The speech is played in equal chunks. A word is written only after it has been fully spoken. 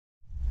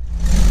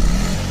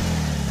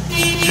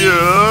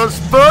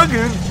just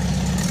bugging.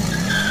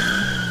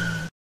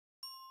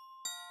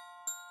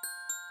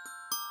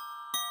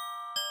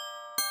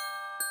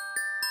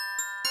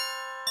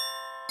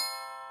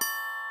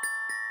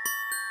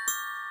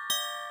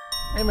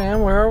 Hey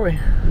man, where are we?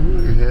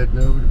 We're heading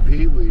over to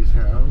Pee Wee's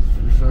house.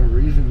 For some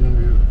reason,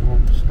 we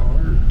won't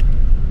start.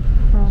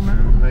 Oh no.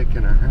 So we're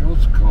making a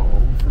house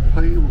call for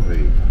Pee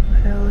Wee.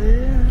 Hell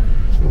yeah.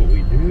 That's what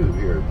we do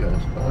here at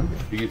Gus Bug.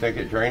 Do you think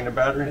it drained the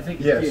battery? I think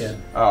yes. it did.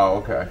 Oh,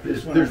 okay.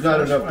 There's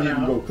not enough to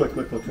even go click,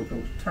 click, click, click,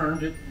 click.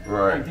 Turned it.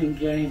 Right. I didn't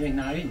get anything.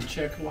 I didn't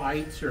check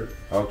lights or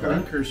Okay.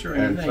 blinkers or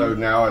anything. And so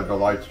now the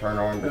lights turn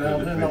on? Well,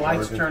 then the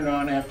lights turned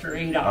on after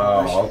 8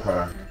 hours. Oh,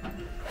 okay.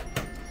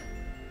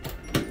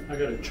 I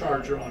got a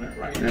charger on it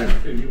right now.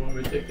 Do you want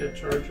me to take that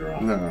charger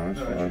off? No, it's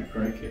fine.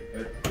 Crank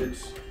it.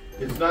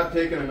 It's not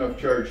taking enough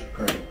charge to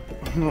crank.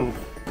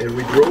 And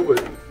we drove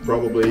it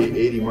probably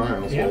 80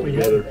 miles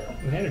altogether.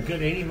 We had a good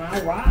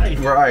 80-mile ride.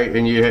 Right,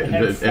 and you had,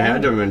 it fun.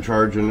 had to have been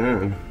charging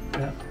in.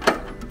 Yeah.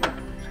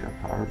 It's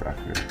got power back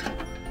here.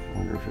 I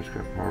wonder if it's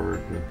got power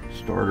at the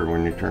starter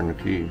when you turn the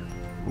key.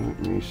 Let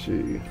me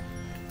see.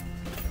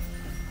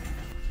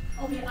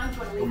 Oh yeah, I'm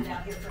going to leave it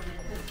out here for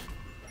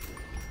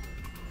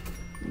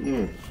a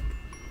minute.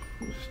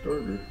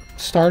 Starter.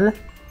 Starter?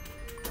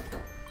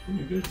 You're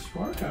a good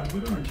spark out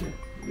of it, aren't you?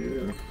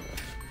 Yeah.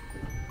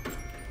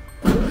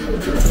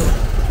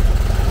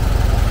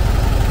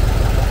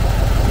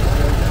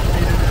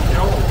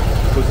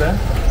 What's that?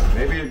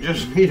 Maybe it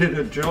just needed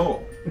a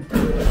jolt.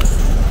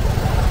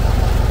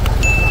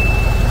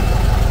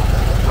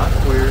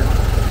 That's weird.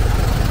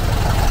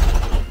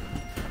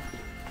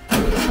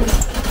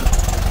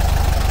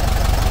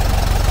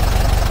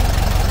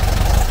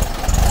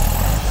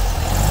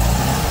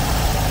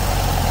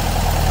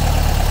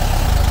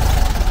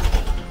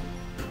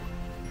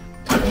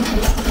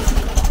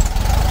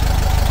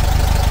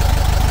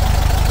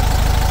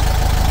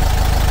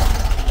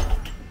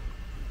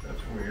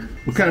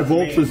 What kind of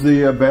volts is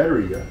the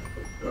battery got?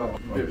 Oh,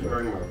 it's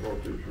turning my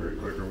voltage very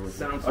quicker.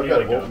 Sounds I've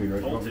got a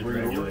voltage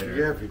regulator.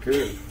 Yeah, if you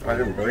could. I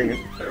didn't bring it.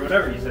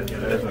 Whatever you said the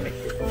other day.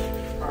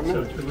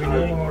 So do we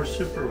need any more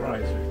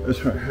supervisors?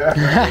 That's right.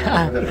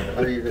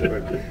 How do you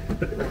doing?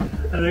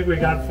 I think we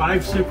got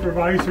 5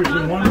 supervisors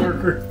and 1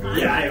 worker.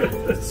 Yeah, I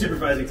was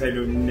supervising because I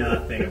know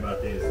nothing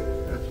about these.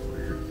 That's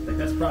weird. Like,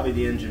 that's probably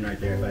the engine right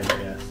there, if I had to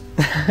guess.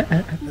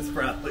 That's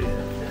probably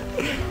it.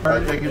 I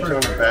think it's on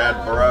a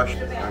bad brush,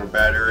 on a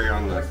bad area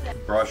on the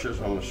brushes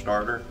on the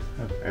starter,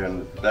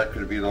 and that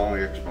could be the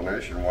only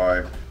explanation why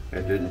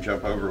it didn't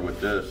jump over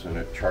with this, and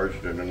it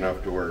charged it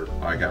enough to where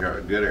I got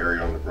a good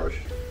area on the brush.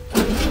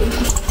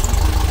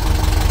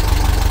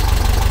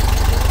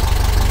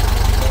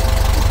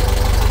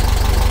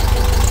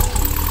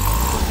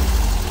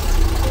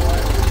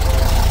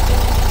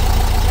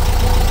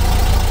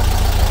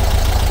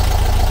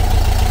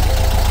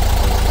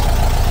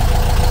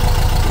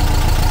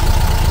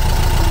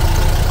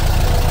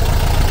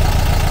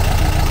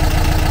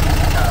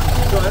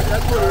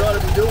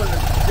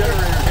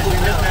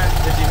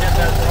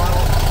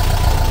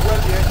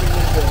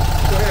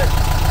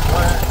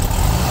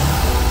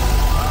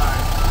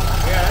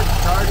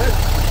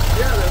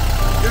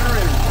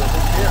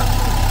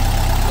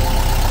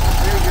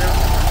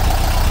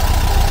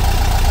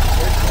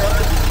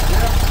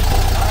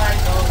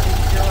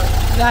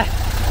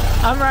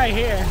 I'm right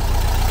here.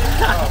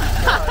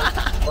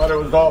 Thought it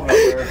was all up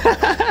there.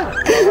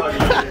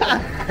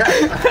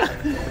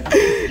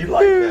 You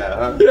like that,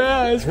 huh?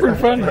 Yeah, it's pretty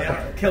fun.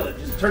 Yeah, kill it.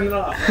 Just turn it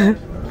off.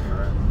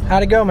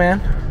 How'd it go, man?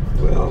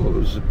 Well, it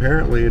was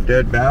apparently a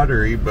dead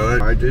battery,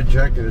 but I did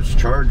check and it's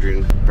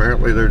charging.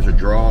 Apparently there's a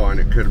draw, and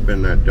it could have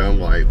been that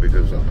dumb light,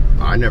 because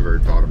I never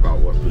thought about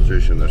what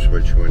position the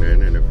switch went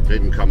in, and if it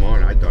didn't come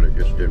on, I thought it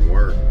just didn't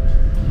work.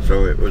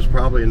 So it was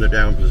probably in the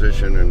down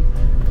position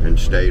and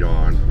stayed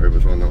on. It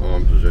was on the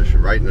on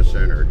position, right in the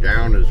center.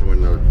 Down is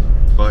when the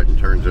button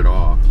turns it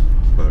off,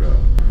 but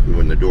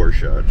when the door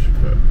shuts.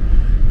 But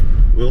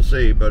we'll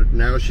see. But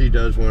now she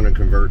does want to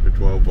convert to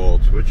 12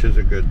 volts, which is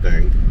a good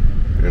thing.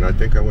 And I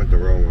think I went the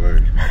wrong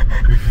way.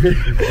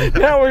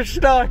 Now we're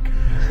stuck.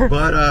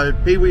 But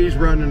Pee Wee's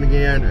running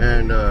again,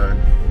 and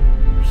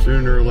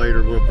sooner or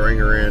later we'll bring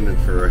her in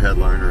for a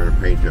headliner and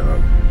a paint job.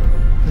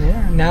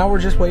 Yeah, now we're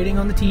just waiting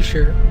on the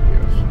t-shirt.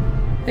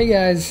 Yes. Hey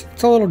guys,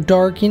 it's a little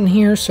dark in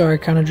here, so I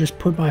kind of just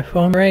put my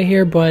phone right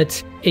here,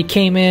 but it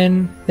came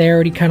in. They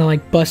already kind of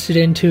like busted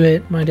into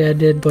it. My dad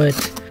did, but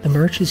the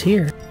merch is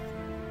here.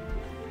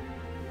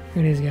 Look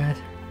at these guys.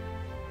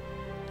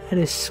 That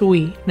is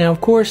sweet. Now,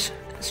 of course,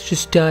 it's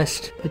just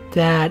dust, but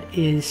that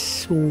is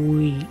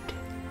sweet.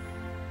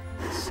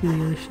 See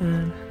the other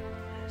side?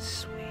 That's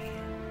sweet.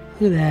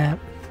 Look at that.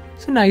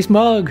 It's a nice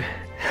mug.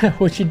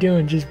 What you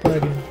doing? Just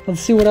bugging. Let's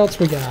see what else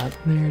we got.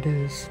 There it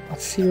is.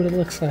 Let's see what it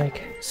looks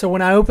like. So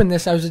when I opened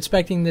this, I was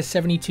expecting the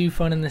 72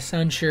 Fun in the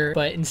Sun shirt,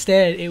 but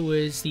instead it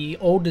was the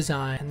old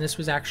design, and this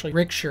was actually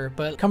Rick's shirt.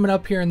 But coming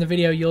up here in the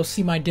video, you'll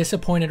see my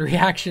disappointed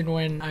reaction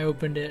when I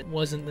opened it. It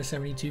wasn't the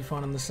 72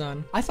 Fun in the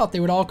Sun. I thought they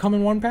would all come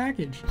in one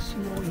package. Let's see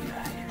what we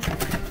got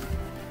here.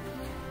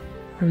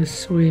 That was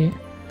sweet.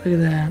 Look at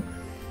that.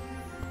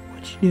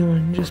 What you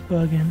doing? Just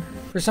bugging.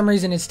 For some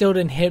reason, it still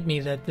didn't hit me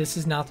that this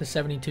is not the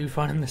 72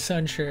 Fun in the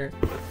Sun shirt.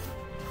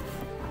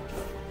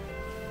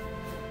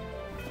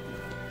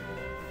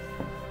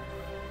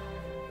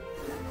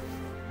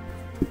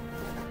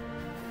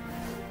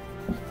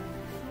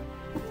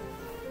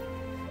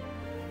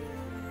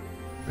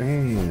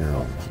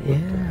 Damn.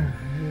 Yeah.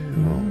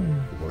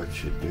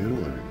 What you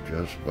doing?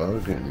 Just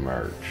bugging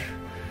merch.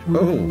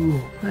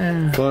 Ooh, Oh,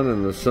 yeah. Fun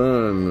in the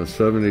Sun, the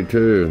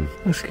 72.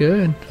 Looks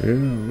good.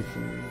 Yeah.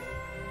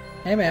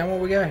 Hey man, what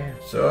we got here?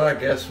 So I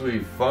guess we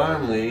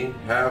finally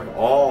have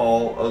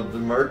all of the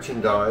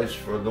merchandise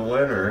for the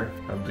winner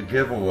of the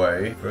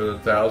giveaway for the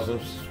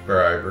 1,000th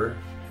subscriber,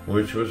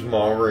 which was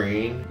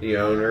Maureen, the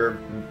owner of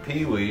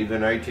Pee-wee, the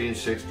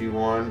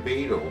 1961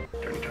 Beetle.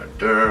 Dun, dun,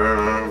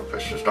 dun.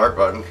 Push the start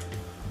button.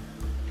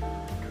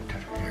 Dun,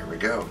 dun. Here we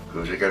go.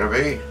 Who's it gonna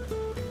be?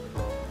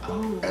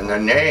 Oh. And the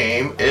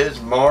name is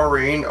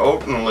Maureen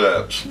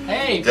Oatenlips.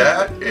 Hey!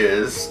 That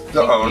is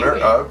the owner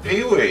Pee-wee. of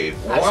Pee-wee.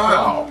 That's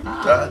Wow,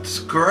 cool. that's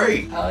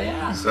great. Oh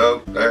yeah.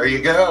 So there you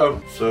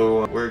go.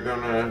 So we're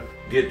gonna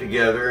get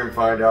together and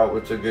find out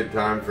what's a good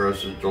time for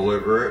us to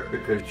deliver it,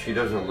 because she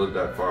doesn't live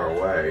that far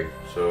away.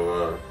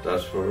 So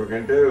that's what we're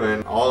gonna do.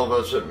 And all of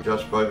us at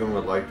Just Buggin'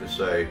 would like to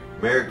say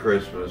Merry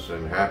Christmas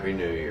and Happy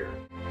New Year.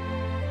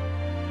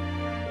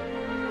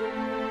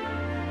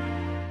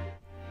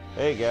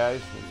 Hey guys,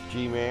 it's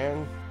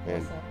G-Man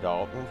and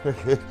Dalton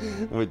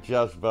with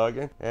Just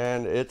Buggin',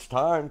 and it's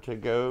time to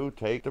go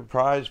take the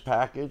prize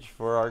package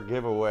for our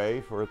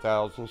giveaway for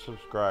 1,000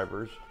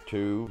 subscribers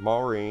to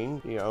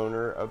Maureen, the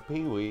owner of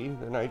Pee-wee,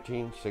 the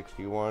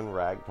 1961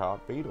 Ragtop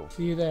Beetle.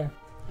 See you there.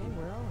 Hey,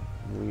 where are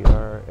we? We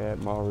are at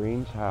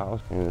Maureen's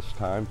house, and it's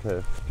time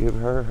to give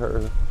her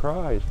her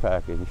prize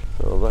package.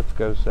 So let's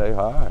go say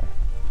hi.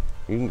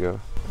 You can go.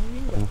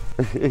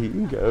 You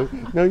can go.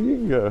 No, you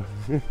can go.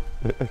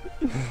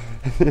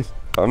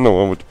 I'm the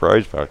one with the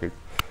prize package.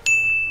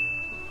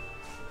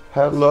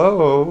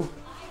 Hello.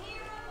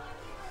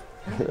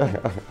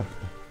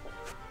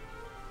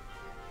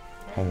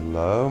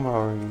 Hello,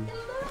 Maureen.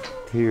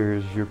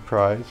 Here's your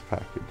prize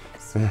package.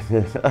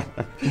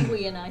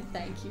 Pee-wee and I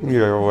thank you.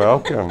 You're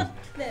welcome.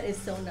 That is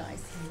so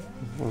nice.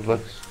 Well,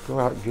 let's go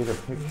out and get a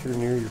picture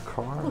near your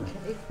car.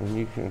 Okay. And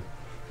you can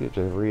get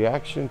a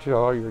reaction to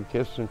all your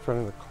gifts in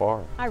front of the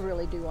car. I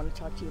really do want to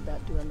talk to you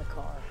about doing the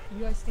car.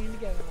 You guys stand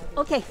together.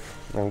 Okay.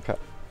 Okay.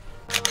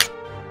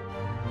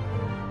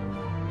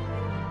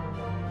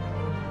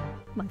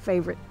 My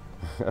favorite.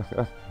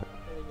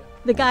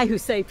 The guy who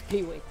saved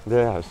Pee-wee.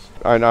 Yes.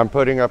 And I'm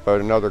putting up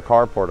another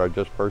carport. I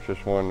just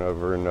purchased one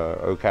over in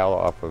Ocala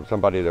off of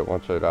somebody that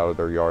wants it out of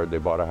their yard. They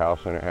bought a house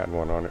and it had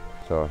one on it.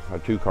 So a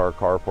 2-car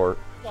carport.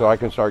 So I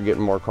can start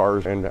getting more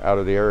cars in out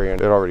of the area,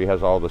 and it already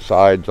has all the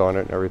sides on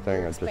it and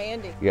everything.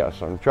 Expanding.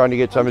 Yes, I'm trying to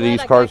get some of glad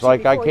these I cars. got you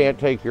Like I before can't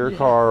take your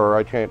car, or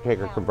I can't take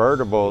a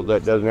convertible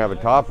that doesn't have a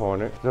top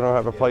on it. They don't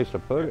have a place to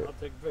put it. I'll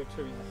take a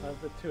picture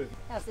of the two of you.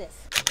 How's this?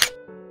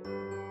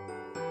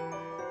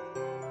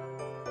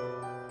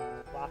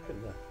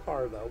 Locking the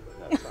car though,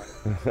 but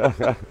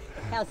that's fine.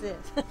 How's this?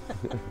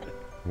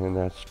 And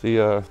that's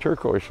the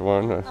turquoise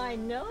one. I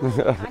know. I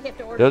have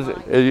to order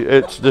mine.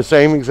 It's the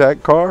same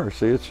exact car.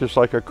 See, it's just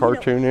like a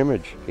cartoon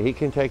image. He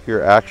can take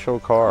your actual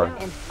car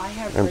And I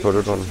have and put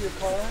it on. to your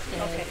car,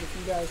 and if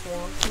you guys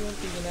want to, and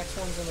see the next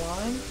one's in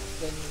line,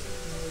 then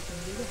we can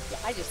do that.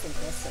 Yeah, I just think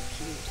that's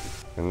so cute.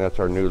 And that's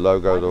our new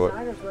logo.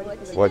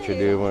 What you Yeah,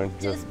 doing?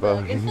 Just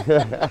bugging.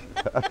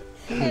 bugging.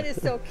 That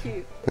is so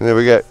cute. And then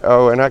we got,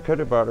 oh, and I could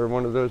have bought her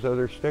one of those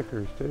other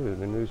stickers too,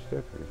 the new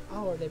stickers.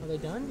 Oh, are they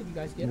done? Did you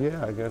guys get them?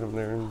 Yeah, I got them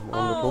there on the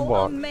Oh, a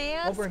toolbox.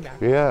 mask. I'll bring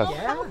back. Yes.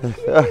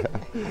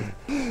 Yeah.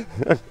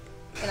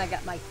 And I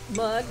got my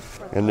mug.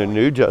 For And the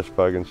new Just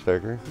Buggin'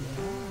 sticker.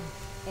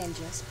 And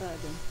Just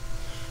Buggin'.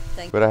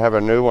 Thank But I have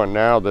a new one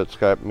now that's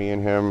got me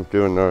and him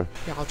doing the,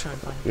 Yeah, I'll try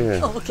and find it. yeah.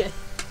 Oh, okay.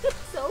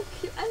 So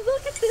cute. And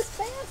look at this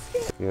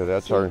basket. Yeah,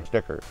 that's our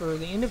sticker. For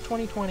the end of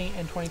 2020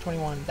 and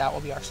 2021, that will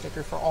be our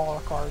sticker for all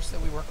our cars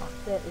that we work on.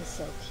 That is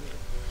so cute.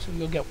 So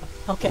you'll get one.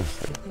 Okay.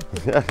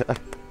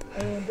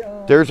 And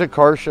There's a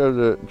car show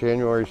the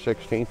January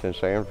 16th in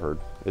Sanford.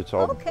 It's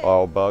all Okay.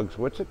 all bugs.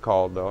 What's it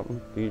called, Dalton?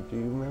 Do you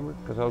remember?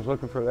 Because I was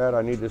looking for that.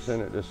 I need to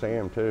send it to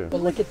Sam too.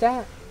 but look at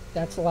that.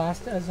 That's the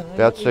last design.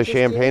 That's that the we just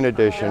champagne did.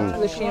 edition.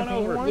 The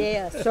champagne one.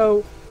 Yes.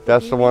 So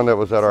That's the one that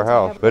was at our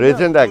house. But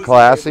isn't that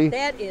classy?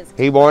 That is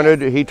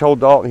He told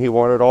Dalton he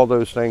wanted all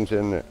those things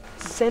in it.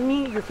 send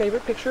me your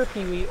favorite picture of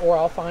Pee-wee, or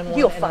I'll find one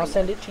You'll and I'll find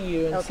send it to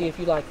you and see Okay. if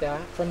you like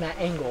that from that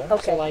angle.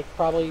 Okay. So like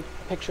probably a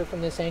picture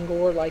from this angle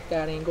or like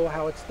that angle,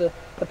 how it's the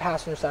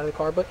passenger side of the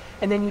car. But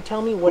and then you tell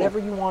me whatever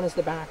you want as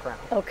the background.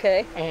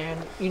 Okay. And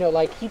you know,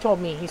 like he told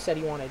me, he said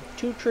he wanted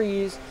 2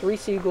 trees, 3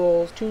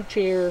 seagulls, 2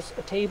 chairs,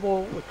 a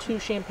table with 2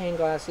 champagne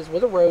glasses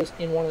with a rose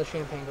in one of the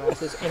champagne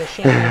glasses, and a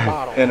champagne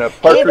bottle. And a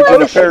partridge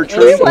in a pear He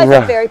tree.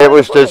 wasn't very It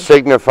was to polite.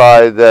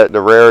 signify that the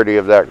rarity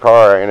of that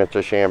car, and it's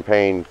a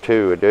Champagne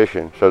 2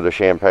 edition. So the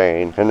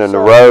champagne. And then the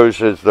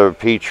rose is the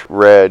peach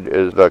red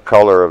is the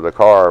color of the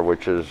car,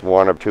 which is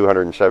one of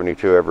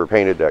 272 ever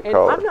painted that And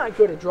color. I'm not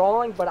good at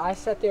drawing, but I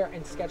sat there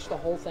and sketched the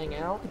whole thing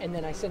out, and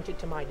then I sent it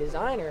to my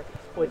designer,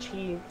 which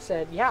he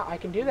said, yeah, I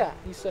can do that.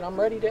 He said, I'm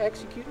ready to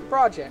execute the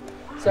project.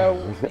 So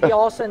he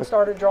all of a sudden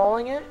started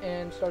drawing it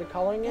and started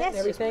coloring it and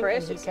everything.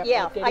 And he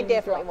kept I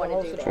definitely the want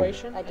whole to do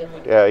situation. that.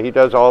 Yeah, he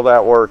does all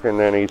that work, and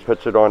then he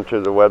puts it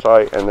onto the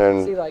website, and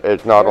then See, like,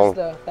 it's not there's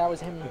on. that was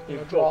him,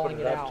 drawing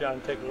it out.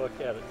 John, take a look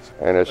at it.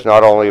 And it's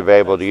not only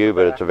available to you,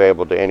 but it's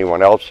available to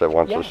anyone else that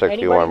wants a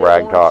 61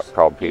 ragtop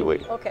called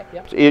Pee-wee. Okay.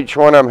 Yep. So each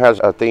one of them has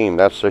a theme.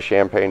 That's the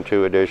Champagne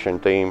 2 edition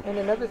theme. And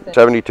another thing.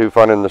 72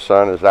 Fun in the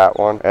Sun is that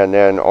one. And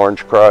then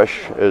Orange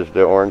Crush is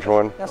the orange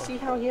one. Now see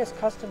how he has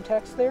custom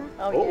text there?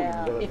 Oh,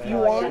 yeah. If you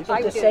want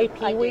it to say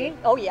Pee-wee,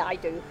 Oh, yeah, I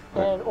do.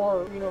 and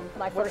or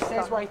My what it first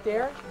says comment. right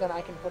there, then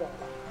I can put it.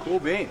 Cool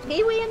beans.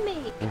 Pee-wee and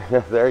me.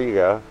 There you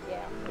go. Yeah.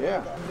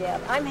 Yeah. Yeah,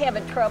 I'm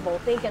having trouble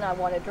thinking I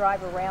want to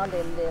drive around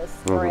in this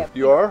forever.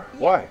 You are? Yeah,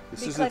 Why?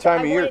 This is the because time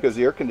I of year want it- because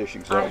the air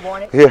conditioning's I on.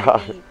 want it to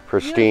Yeah, be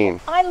pristine.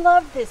 beautiful. I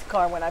loved this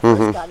car when I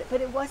first got it,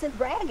 but it wasn't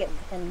ragged.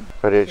 And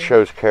But it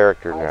shows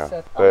character now.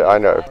 said- But I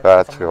know,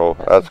 that's cool.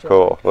 That's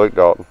cool. Look,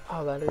 Dalton.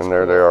 Oh, that is And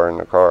there cool. they are in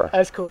the car.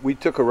 That's cool. We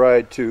took a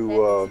ride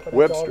to Put a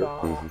Webster.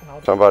 dog on it, and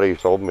I'll- Somebody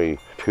sold me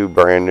 2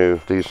 brand new,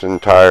 these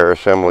entire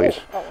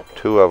assemblies. Oh, okay.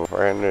 2 of them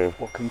brand new.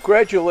 Well,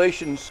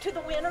 congratulations, To the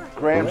winner.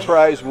 grand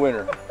prize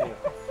winner.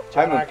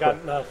 John, I'm I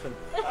got nothing.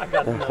 I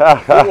got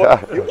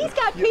nothing. He's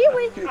got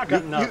Pee-wee. I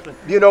got nothing.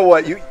 You know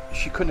what?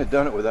 She couldn't have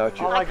done it without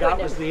you. All I got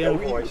was the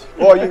invoice.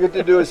 All you get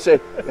to do is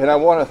say, and I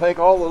want to thank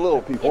all the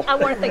little people. I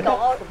want to thank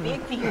all the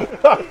big people.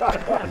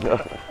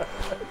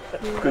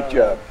 Good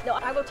job. No,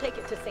 I will take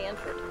it to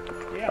Sanford.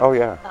 Oh,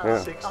 yeah, yeah.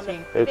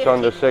 16. It's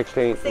on the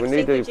 16th. We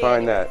need to 16th of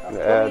find that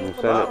January. ad and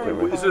send it to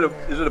me.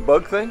 Is it a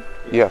bug thing?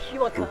 Yes. You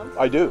want to come?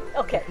 I do.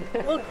 Okay,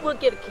 we'll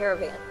get a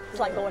caravan. It's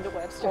like going to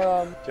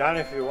Webster. John,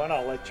 if you want,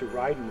 I'll let you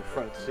ride in the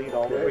front seat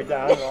all the way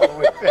down and all the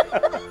way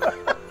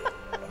back.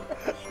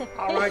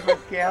 I'll ride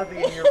with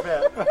Kathy in your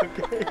bed.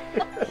 Okay.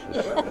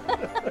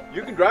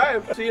 You can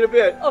drive. See you in a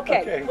bit.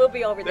 Okay, we'll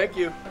be over there. Thank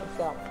you. What's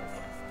that one?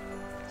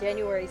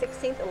 January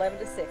 16th, 11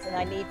 to 6, and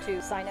I need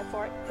to sign up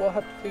for it. We'll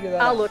have to figure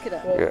that I'll out. look it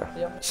up.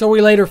 Yeah. So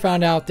we later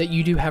found out that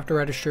you do have to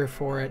register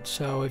for it.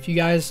 So if you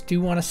guys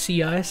do want to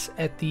see us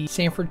at the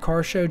Sanford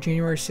Car Show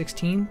January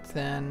 16th,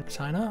 then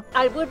sign up.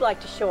 I would like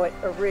to show it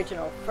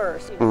original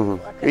first. You know,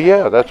 'cause I Yeah,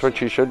 don't that's want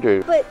what you should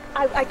do. But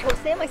I told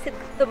Sam, I said,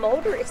 the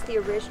motor is the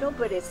original,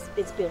 but it's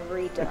been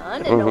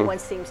redone, and no one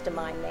seems to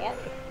mind that.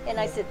 And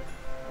I said,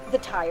 the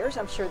tires,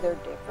 I'm sure they're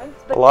different.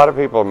 But A lot of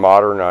people are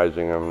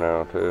modernizing them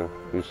now too.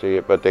 You see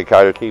it, but they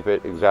kind of keep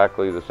it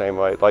exactly the same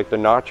way. Like the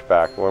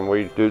notchback, when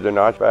we do the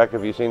notchback,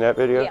 have you seen that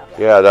video? Yeah.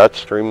 Yeah, that's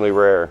extremely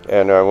rare.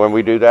 And when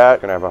we do that,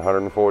 it's going to have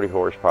 140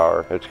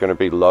 horsepower. It's going to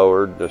be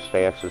lowered. The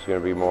stance is going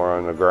to be more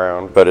on the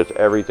ground, but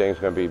everything's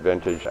going to be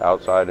vintage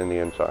outside and the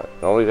inside.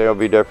 The only thing that'll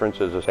be different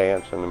is the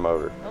stance and the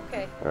motor.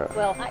 okay. Yeah.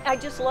 Well, I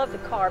just love the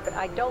car, but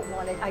I don't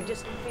want it. I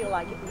just feel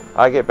like it.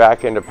 I get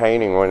back into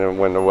painting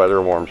when the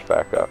weather warms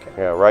back up.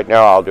 Yeah, right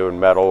now I'll do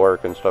metal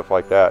work and stuff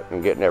like that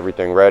and getting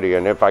everything ready.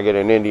 And if I get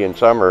an Indian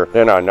summer,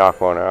 then I knock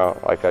one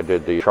out. Like I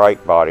did the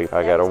trike body.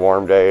 I got a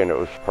warm day and it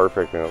was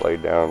perfect and it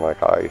laid down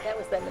like ice. That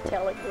was that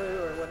metallic blue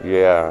or whatever.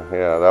 Yeah,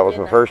 that was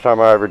the first time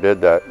I ever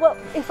did that. Well,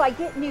 if I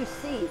get new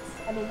seats,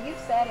 I mean, you've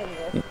sat in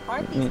this.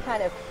 Aren't these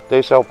kind of?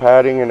 They sell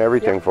padding and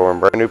everything for them,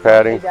 brand new I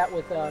padding. did that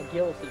with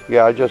Gil's.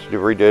 Yeah, I just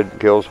redid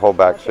Gil's whole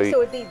back seat.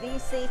 So it'd be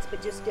these seats,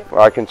 but just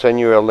different. I can send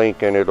you a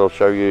link and it'll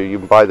show you. You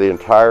can buy the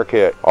entire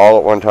kit all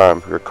at one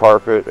time. Your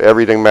carpet,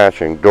 everything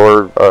matching.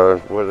 Door,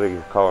 what do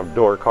they call them?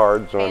 Door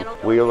cards on Panel?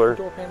 Wheeler.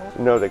 Door panels?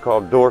 No, they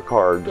call them door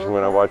cards.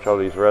 When I watch all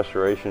these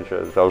restoration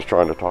shows, I was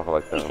trying to talk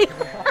like them.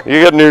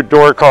 You get new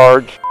door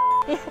cards.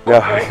 No,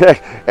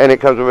 and it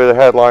comes with a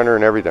headliner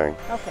and everything.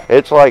 Okay.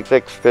 It's like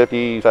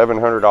 $650,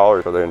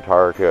 $700 for the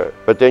entire kit.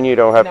 But then you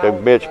don't have to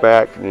bitch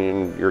back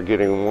and you're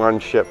getting one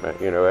shipment.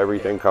 You know,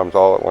 everything comes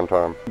all at one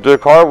time. The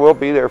car will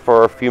be there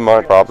for a few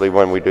months probably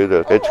when we do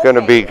this. It's going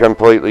to be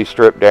completely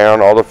stripped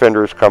down. All the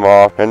fenders come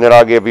off. And then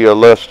I'll give you a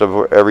list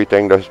of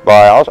everything to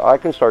buy. I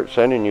can start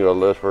sending you a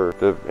list for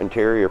the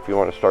interior if you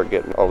want to start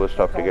getting all this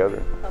stuff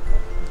together.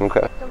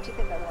 Okay. Don't you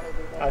think I want to do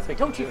that? I think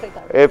Don't you you do. think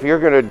I would? If you're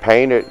going to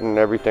paint it and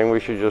everything, we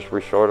should just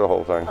restore the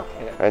whole thing.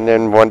 Okay. And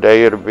then one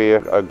day it'll be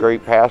a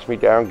great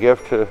pass-me-down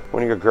gift to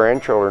one of your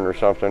grandchildren or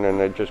something,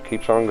 and it just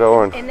keeps on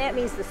going. And that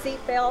means the seat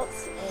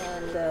belts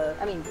and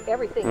I mean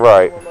everything.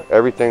 Right, will look-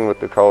 everything with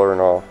the color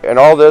and all. And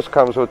all this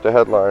comes with the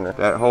headliner.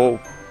 That whole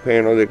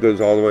panel that goes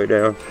all the way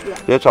down. Yeah.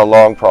 It's a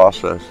long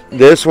process.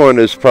 This one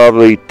is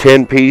probably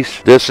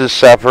 10-piece. This is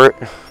separate,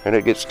 and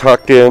it gets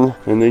tucked in,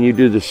 and then you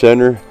do the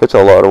center. It's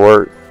a lot of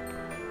work.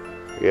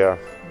 Yeah.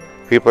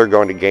 People are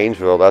going to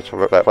Gainesville. That's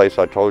that place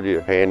I told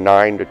you, paying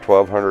 $900 to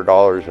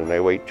 $1,200, and they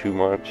wait 2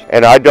 months.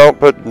 And I don't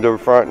put the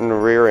front and the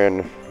rear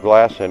end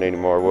glass in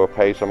anymore. We'll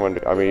pay someone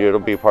to, I mean, it'll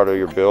be part of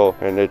your bill,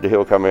 and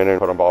he'll come in and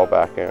put them all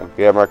back in. If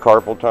you have my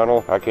carpal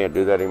tunnel, I can't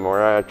do that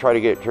anymore. I try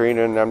to get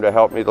Trina and them to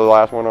help me the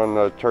last one on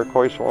the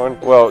turquoise one.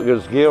 Well, it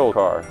was Gil's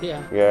car.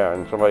 Yeah,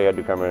 and somebody had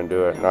to come in and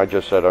do it, and I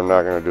just said I'm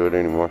not going to do it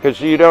anymore. Because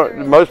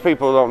most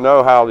people don't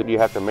know how you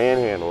have to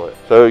manhandle it.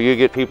 So you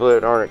get people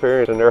that aren't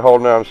experienced, and they're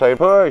holding on saying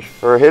push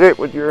or hit it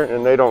with your,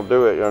 and they don't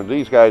do it. You know,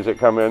 these guys that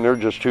come in, they're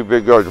just too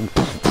big guys.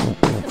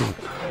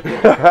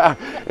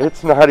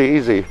 It's not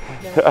easy.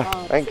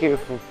 Thank you.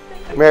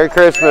 Merry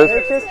Christmas.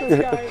 Merry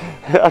Christmas,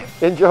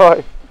 guys.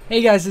 Enjoy.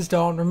 Hey guys, it's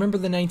Dalton. Remember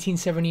the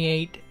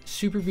 1978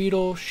 Super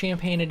Beetle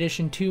Champagne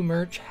Edition 2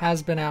 merch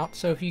has been out,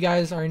 so if you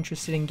guys are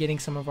interested in getting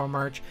some of our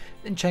merch,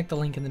 then check the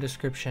link in the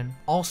description.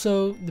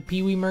 Also, the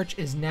Pee Wee merch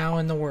is now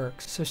in the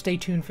works, so stay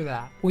tuned for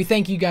that. We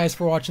thank you guys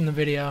for watching the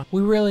video.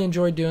 We really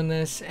enjoyed doing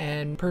this,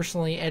 and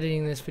personally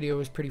editing this video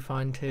was pretty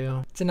fun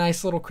too. It's a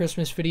nice little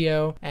Christmas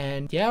video,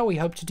 and yeah, we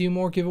hope to do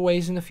more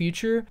giveaways in the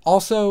future.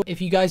 Also,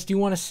 if you guys do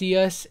want to see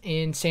us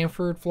in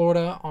Sanford,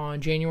 Florida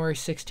on January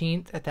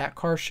 16th at that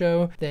car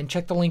show, then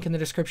check the link in the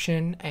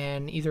description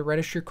and either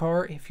register your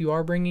car if you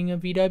are bringing a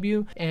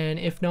VW, and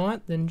if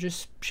not, then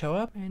just show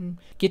up and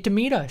get to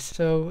meet us.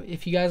 So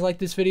if you guys like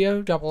this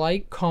video, drop a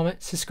like,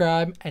 comment,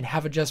 subscribe, and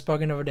have a Just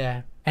Buggin' of a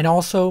day. And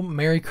also,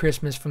 Merry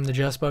Christmas from the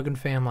Just Buggin'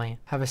 family.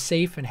 Have a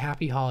safe and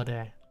happy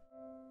holiday.